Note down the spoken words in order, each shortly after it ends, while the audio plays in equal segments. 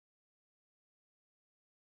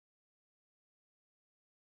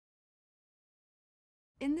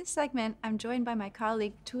In this segment, I'm joined by my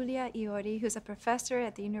colleague Tullia Iori, who's a professor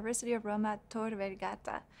at the University of Roma Tor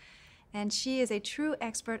Vergata. And she is a true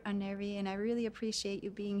expert on Nervi, and I really appreciate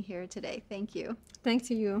you being here today. Thank you. Thanks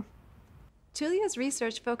to you. Tullia's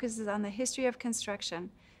research focuses on the history of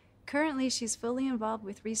construction. Currently, she's fully involved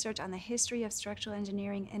with research on the history of structural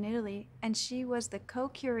engineering in Italy, and she was the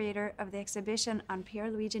co-curator of the exhibition on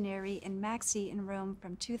Pier Luigi Nervi in Maxi in Rome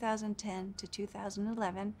from 2010 to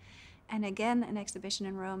 2011, and again an exhibition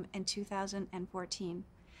in Rome in 2014.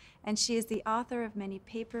 And she is the author of many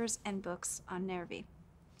papers and books on Nervi.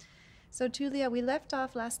 So Tullia, we left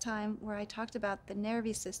off last time where I talked about the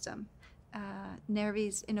Nervi system,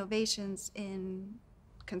 Nervi's innovations in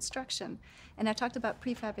construction, and I talked about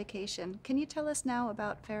prefabrication. Can you tell us now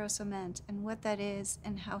about Ferrocement and what that is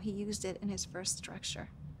and how he used it in his first structure?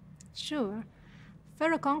 Sure.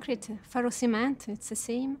 Ferroconcrete, ferrocement, it's the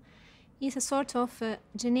same, is a sort of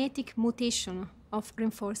genetic mutation of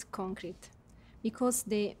reinforced concrete because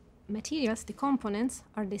the materials, the components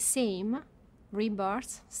are the same,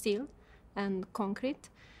 rebars, steel, and concrete,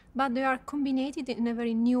 but they are combined in a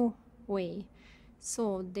very new way.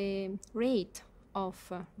 So the rate of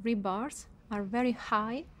rebars are very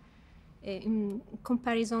high in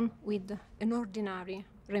comparison with an ordinary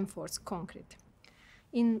reinforced concrete.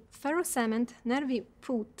 In ferrocement, Nervi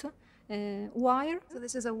put wire. So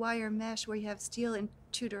this is a wire mesh where you have steel in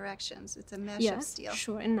two directions. It's a mesh of steel. Yes,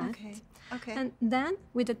 sure, a net. Okay. And then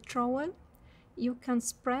with a trowel, you can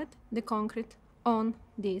spread the concrete on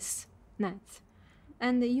this net.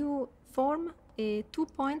 And you form a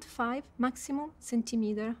 2.5 maximum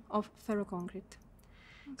centimeter of ferroconcrete.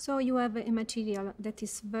 So you have a material that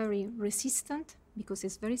is very resistant because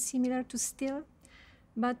it's very similar to steel,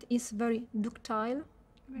 but is very ductile,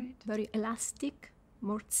 very elastic,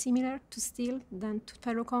 more similar to steel than to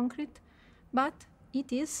ferroconcrete, but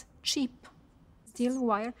it is cheap. Steel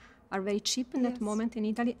wire are very cheap in that moment in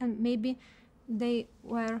Italy, and maybe they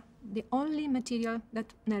were the only material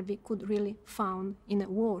that Nervi could really found in a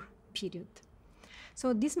war period.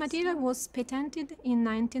 So this material was patented in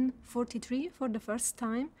 1943 for the first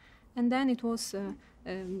time, and then it was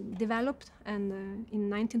developed in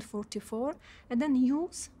 1944, and then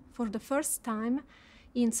used for the first time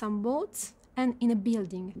in some boats and in a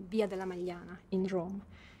building, Via della Magliana in Rome.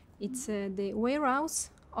 It's the warehouse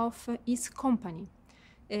of his company.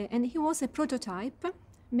 And he was a prototype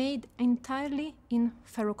made entirely in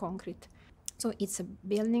ferroconcrete. So it's a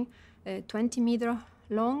building 20 meter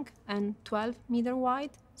long and 12 meter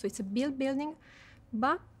wide. So it's a building,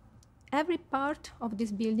 but every part of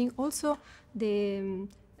this building, also the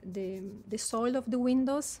soil of the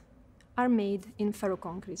windows, are made in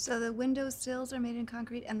ferroconcrete. So the window sills are made in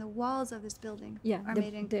concrete, and the walls of this building are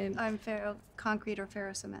made in ferroconcrete or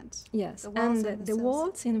ferrocement. Yes, the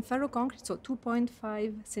walls in ferroconcrete, so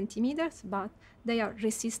 2.5 centimeters, but they are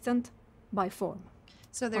resistant by form.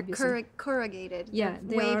 So they're corrugated. Yeah,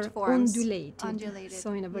 they are undulated.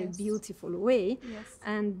 So in a very beautiful way. Yes.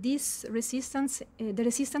 And this resistance, the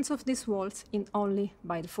resistance of these walls is only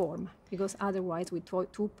by the form, because otherwise with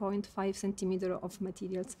 2.5 centimeter of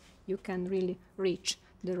materials, you can really reach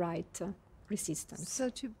the right resistance. So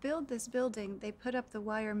to build this building, they put up the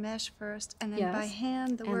wire mesh first, and then by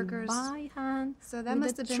hand, the workers... by hand. So that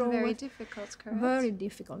must have been very difficult, correct? Very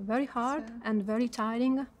difficult, very hard, and very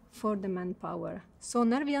tiring for the manpower. So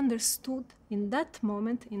Nervi understood in that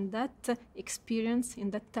moment, in that experience,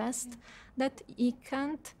 in that test, that he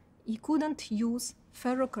couldn't use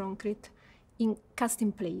ferroconcrete in cast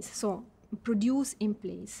in place, so produce in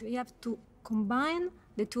place. You have to combine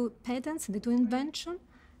the two patents, the two inventions,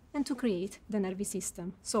 and to create the Nervi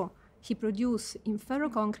system. So he produced in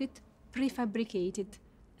ferroconcrete prefabricated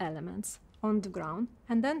elements on the ground,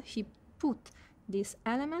 and then he put these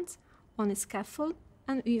elements on a scaffold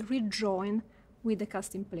and we rejoin with the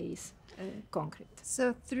cast-in-place concrete.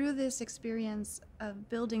 So through this experience of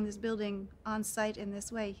building this building on site in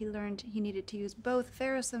this way, he learned he needed to use both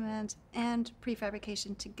ferrocement and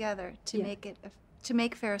prefabrication together to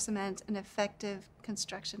make ferrocement an effective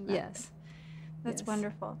construction method. Yes. That's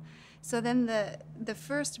wonderful. So then the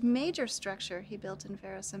first major structure he built in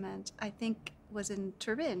ferrocement, I think, was in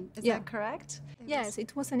Turin. Is that correct? Yes,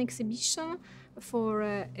 it was an exhibition for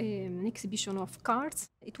an exhibition of cars.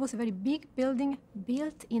 It was a very big building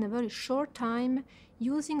built in a very short time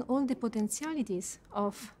using all the potentialities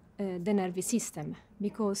of the Nervi system,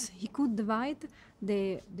 because he could divide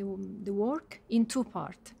the work in two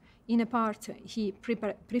parts. In a part, he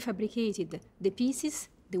prefabricated the pieces,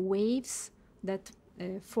 the waves that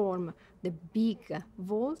form the big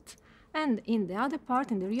vault, and in the other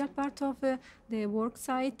part, in the real part of the work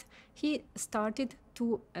site, he started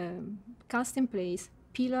to cast in place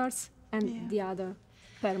pillars and the other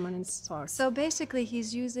permanent parts. So basically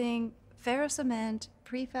he's using ferrocement,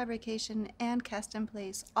 prefabrication, and cast in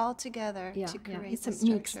place all together to create it's the a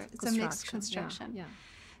structure. mixed It's a mixed construction. Yeah.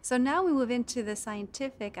 So now we move into the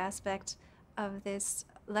scientific aspect of this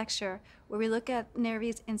lecture, where we look at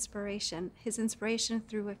Nervi's inspiration, his inspiration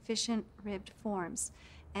through efficient ribbed forms.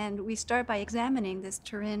 And we start by examining this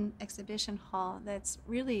Turin exhibition hall that's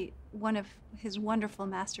really one of his wonderful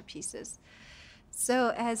masterpieces.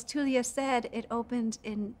 So as Tulia said, it opened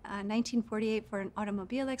in 1948 for an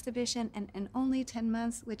automobile exhibition, and in only 10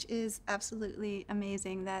 months, which is absolutely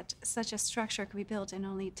amazing that such a structure could be built in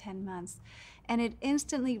only 10 months. And it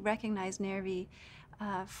instantly recognized Nervi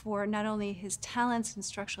for not only his talents in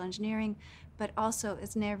structural engineering, but also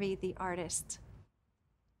as Nervi the artist.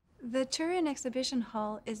 The Turin exhibition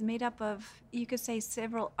hall is made up of, you could say,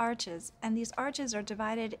 several arches, and these arches are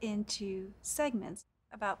divided into segments,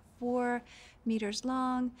 about 4 meters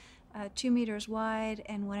long, 2 meters wide,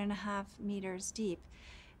 and 1.5 meters deep.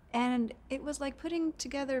 And it was like putting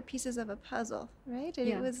together pieces of a puzzle, right?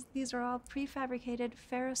 These are all prefabricated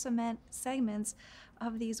ferrocement segments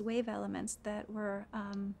of these wave elements that were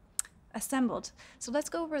assembled. So let's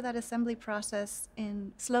go over that assembly process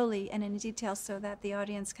slowly and in detail so that the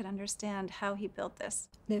audience can understand how he built this.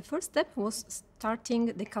 The first step was starting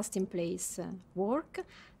the cast in place work,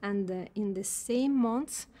 and in the same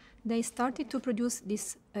months they started to produce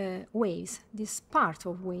these waves, this part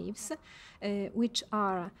of waves, which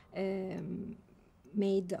are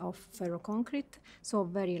made of ferroconcrete, so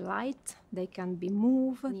very light. They can be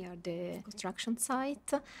moved near the construction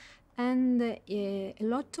site, and a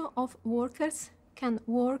lot of workers can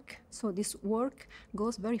work, so this work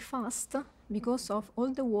goes very fast because of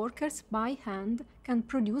all the workers by hand can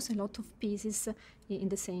produce a lot of pieces in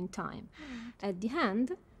the same time. At the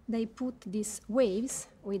end, they put these waves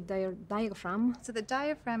with their diaphragm. So the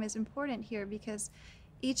diaphragm is important here because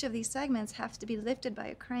each of these segments have to be lifted by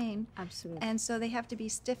a crane. Absolutely. And so they have to be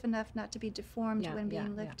stiff enough not to be deformed when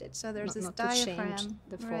being lifted. So there's this diaphragm. To change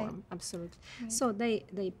the form, absolutely. Right. So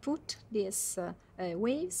they put these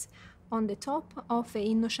waves on the top of a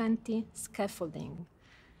innocenti scaffolding.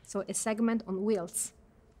 So a segment on wheels.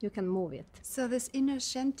 You can move it. So this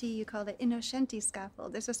innocenti, you call it innocenti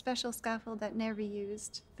scaffold. There's a special scaffold that Nervi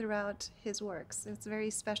used throughout his works. It's very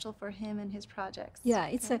special for him and his projects. Yeah,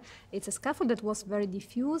 it's a scaffold that was very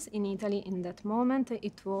diffuse in Italy in that moment.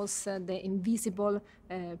 It was the invisible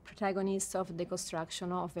protagonist of the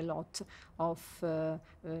construction of a lot of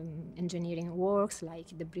engineering works,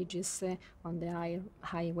 like the bridges on the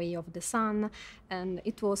highway of the sun, and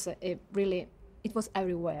it was it was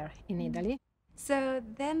everywhere in Italy. So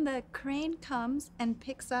then the crane comes and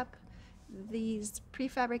picks up these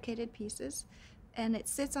prefabricated pieces, and it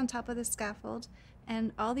sits on top of the scaffold,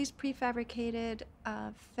 and all these prefabricated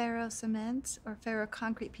ferrocement or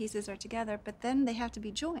ferroconcrete pieces are together, but then they have to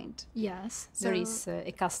be joined. Yes, so there is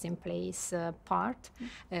a cast-in-place part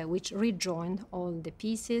which rejoined all the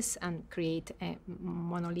pieces and create a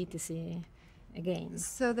monolithicity again.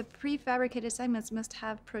 So the prefabricated segments must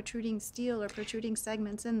have protruding steel or protruding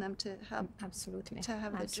segments in them to help. Absolutely. To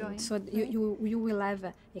have the joint. So right? you will have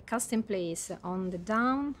a cast in place on the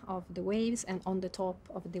down of the waves and on the top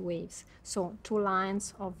of the waves. So 2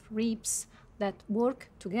 lines of ribs that work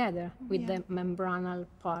together with the membranal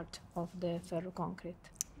part of the ferroconcrete.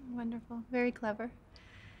 Wonderful. Very clever.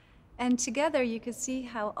 And together you could see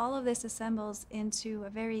how all of this assembles into a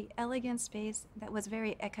very elegant space that was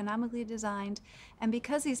very economically designed. And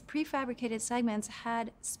because these prefabricated segments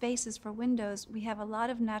had spaces for windows, we have a lot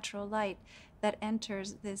of natural light that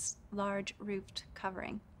enters this large roofed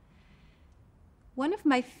covering. One of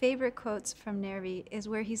my favorite quotes from Nervi is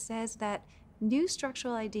where he says that new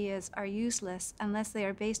structural ideas are useless unless they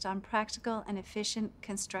are based on practical and efficient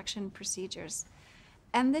construction procedures.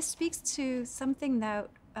 And this speaks to something that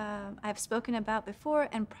I've spoken about before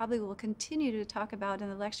and probably will continue to talk about in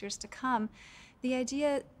the lectures to come, the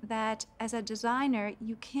idea that as a designer,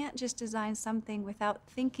 you can't just design something without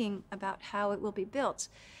thinking about how it will be built,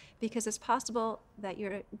 because it's possible that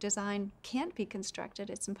your design can't be constructed,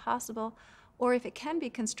 it's impossible, or if it can be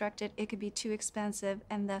constructed, it could be too expensive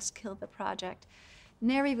and thus kill the project.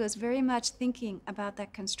 Nervi was very much thinking about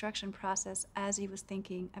that construction process as he was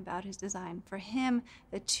thinking about his design. For him,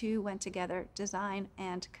 the two went together, design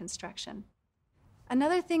and construction.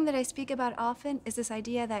 Another thing that I speak about often is this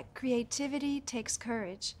idea that creativity takes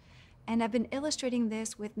courage. And I've been illustrating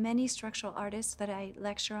this with many structural artists that I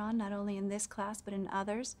lecture on, not only in this class, but in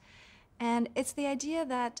others. And it's the idea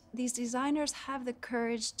that these designers have the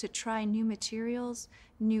courage to try new materials,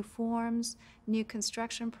 new forms, new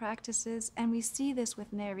construction practices, and we see this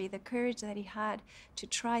with Nervi, the courage that he had to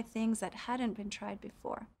try things that hadn't been tried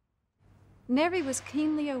before. Nervi was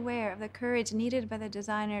keenly aware of the courage needed by the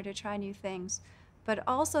designer to try new things, but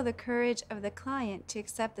also the courage of the client to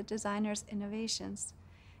accept the designer's innovations.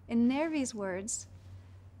 In Nervi's words,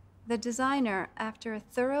 the designer, after a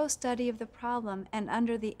thorough study of the problem and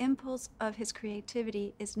under the impulse of his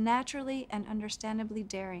creativity, is naturally and understandably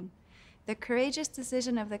daring. The courageous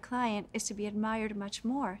decision of the client is to be admired much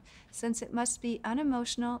more, since it must be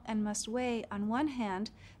unemotional and must weigh, on one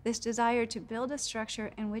hand, this desire to build a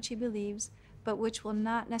structure in which he believes, but which will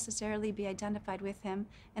not necessarily be identified with him,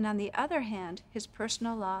 and on the other hand, his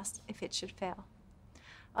personal loss if it should fail.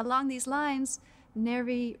 Along these lines,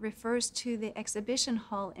 Nervi refers to the exhibition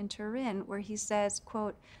hall in Turin, where he says,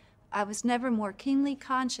 quote, "I was never more keenly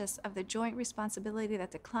conscious of the joint responsibility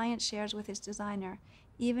that the client shares with his designer,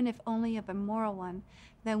 even if only of a moral one,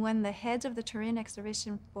 than when the heads of the Turin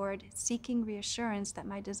exhibition board, seeking reassurance that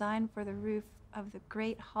my design for the roof of the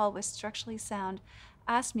great hall was structurally sound,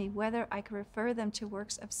 asked me whether I could refer them to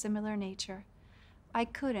works of similar nature. I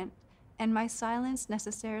couldn't, and my silence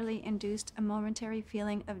necessarily induced a momentary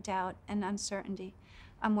feeling of doubt and uncertainty.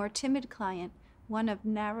 A more timid client, one of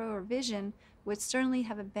narrower vision, would certainly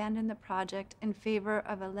have abandoned the project in favor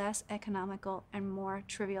of a less economical and more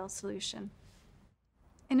trivial solution."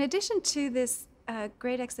 In addition to this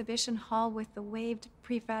great exhibition hall with the waved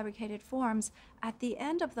prefabricated forms, at the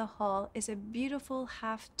end of the hall is a beautiful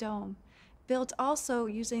half dome, built also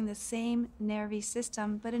using the same Nervi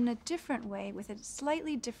system, but in a different way with a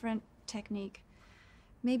slightly different technique.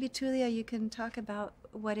 Maybe, Tulia, you can talk about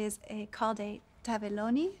what is called a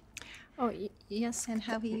tavelloni. Oh, yes. And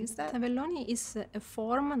how he used that? Tavelloni is a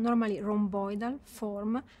form, normally rhomboidal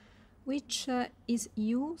form, which is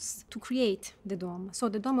used to create the dome. So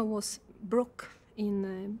the dome was broke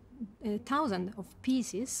in thousands of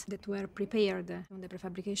pieces that were prepared on the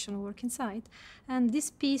prefabrication work inside. And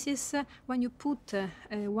these pieces, when you put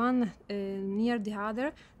one near the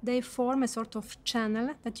other, they form a sort of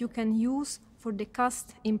channel that you can use for the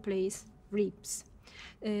cast-in-place ribs.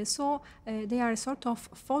 So they are a sort of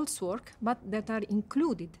false work, but that are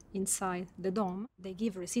included inside the dome. They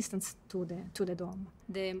give resistance to the dome.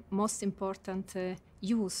 The most important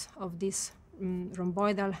use of this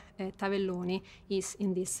rhomboidal tavelloni is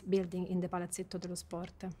in this building in the Palazzetto dello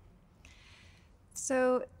Sport.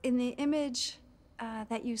 So in the image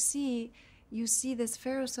that you see this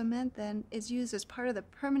ferrocement then is used as part of the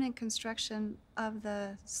permanent construction of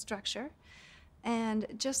the structure. And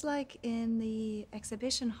just like in the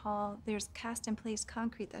exhibition hall, there's cast-in-place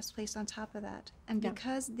concrete that's placed on top of that. And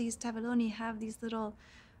because these tavelloni have these little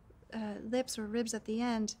lips or ribs at the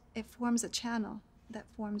end, it forms a channel that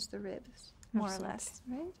forms the ribs, more or less,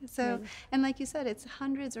 right? So, and like you said, it's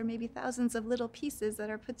hundreds or maybe thousands of little pieces that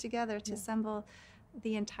are put together to assemble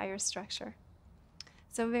the entire structure.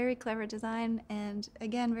 So very clever design, and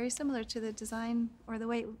again, very similar to the design or the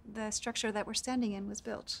way the structure that we're standing in was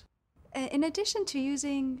built. In addition to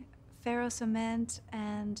using ferrocement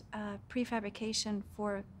and prefabrication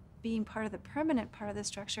for being part of the permanent part of the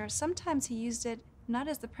structure, sometimes he used it not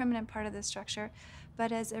as the permanent part of the structure,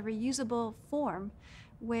 but as a reusable form,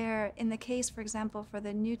 where in the case, for example, for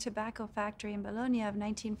the new tobacco factory in Bologna of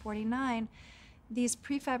 1949, these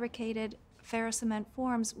prefabricated ferrocement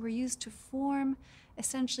forms were used to form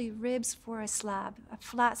essentially ribs for a slab, a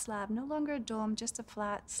flat slab, no longer a dome, just a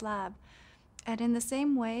flat slab. And in the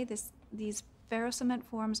same way, these ferrocement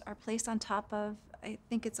forms are placed on top of, I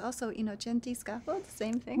think it's also innocenti scaffold,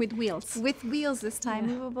 same thing. With wheels. With wheels this time,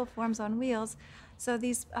 movable forms on wheels. So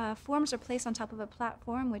these forms are placed on top of a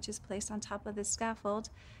platform, which is placed on top of the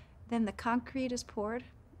scaffold. Then the concrete is poured.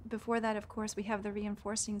 Before that, of course, we have the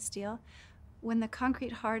reinforcing steel. When the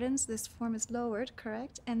concrete hardens, this form is lowered,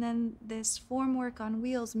 correct? And then this formwork on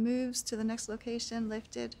wheels moves to the next location,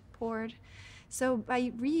 lifted, poured. So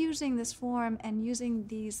by reusing this form and using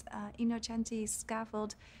these innocenti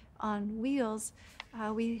scaffold on wheels,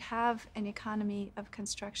 we have an economy of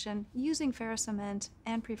construction using ferrocement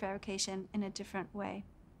and prefabrication in a different way.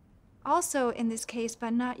 Also, in this case, by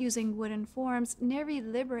not using wooden forms, Nervi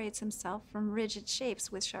liberates himself from rigid shapes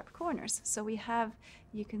with sharp corners. So we have,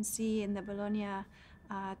 you can see in the Bologna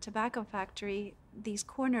tobacco factory, these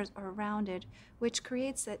corners are rounded, which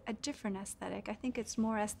creates a different aesthetic. I think it's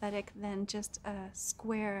more aesthetic than just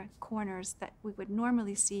square corners that we would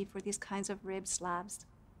normally see for these kinds of rib slabs.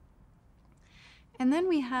 And then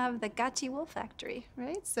we have the Gatti wool factory,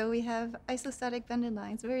 right? So we have isostatic bended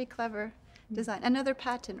lines, very clever design. Another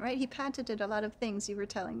patent, right? He patented a lot of things, you were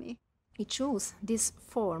telling me. he chose this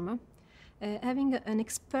form having an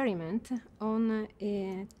experiment on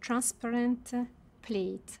a transparent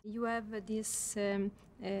plate. You have this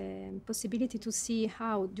possibility to see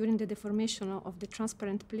how during the deformation of the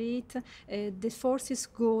transparent plate the forces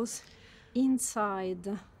goes inside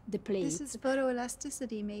the plate. This is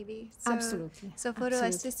photoelasticity, maybe. Absolutely. So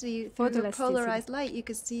photoelasticity, through the polarized light, you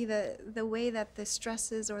could see the way that the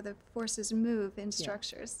stresses or the forces move in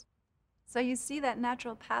structures. So you see that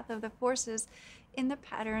natural path of the forces in the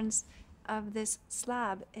patterns of this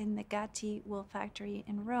slab in the Gatti wool factory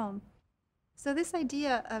in Rome. So this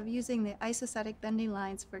idea of using the isostatic bending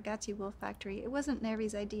lines for Gatti wool factory, it wasn't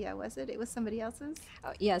Nervi's idea, was it? It was somebody else's?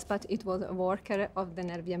 Yes, but it was a worker of the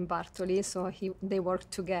Nervi and Bartoli, so they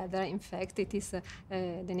worked together. In fact, it is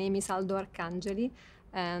the name is Aldo Arcangeli,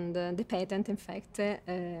 and the patent, in fact,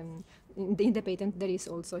 in the patent there is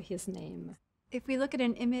also his name. If we look at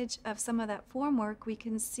an image of some of that formwork, we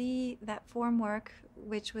can see that formwork,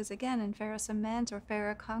 which was again in ferrocement or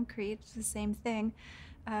ferroconcrete, the same thing.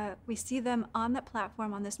 We see them on the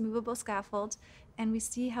platform on this movable scaffold, and we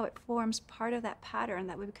see how it forms part of that pattern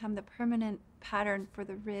that would become the permanent pattern for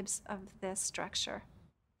the ribs of this structure.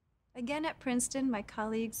 Again at Princeton, my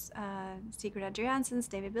colleagues, Sigrid Adriansens,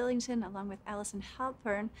 David Billington, along with Alison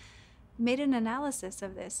Halpern, made an analysis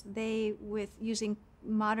of this. They, with using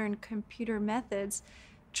modern computer methods,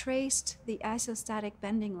 traced the isostatic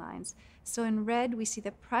bending lines. So in red, we see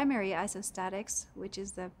the primary isostatics, which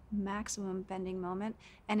is the maximum bending moment,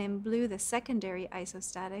 and in blue, the secondary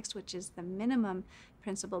isostatics, which is the minimum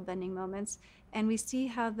principal bending moments. And we see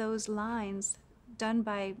how those lines, done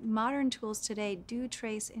by modern tools today, do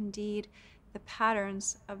trace indeed the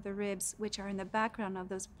patterns of the ribs, which are in the background of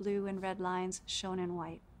those blue and red lines shown in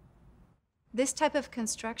white. This type of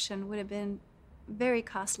construction would have been very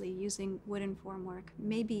costly using wooden formwork,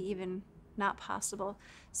 maybe even not possible.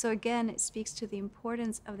 So again, it speaks to the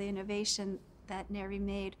importance of the innovation that Nervi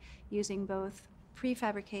made using both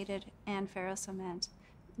prefabricated and ferrocement.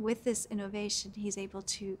 With this innovation, he's able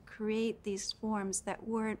to create these forms that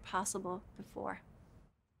weren't possible before.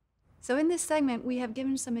 So in this segment, we have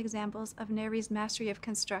given some examples of Nervi's mastery of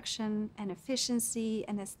construction and efficiency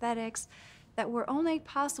and aesthetics that were only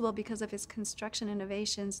possible because of his construction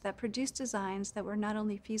innovations that produced designs that were not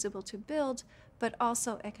only feasible to build, but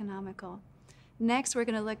also economical. Next, we're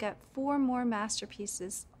going to look at 4 more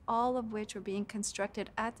masterpieces, all of which were being constructed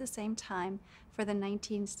at the same time for the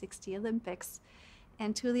 1960 Olympics.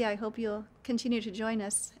 And Tulia, I hope you'll continue to join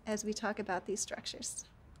us as we talk about these structures.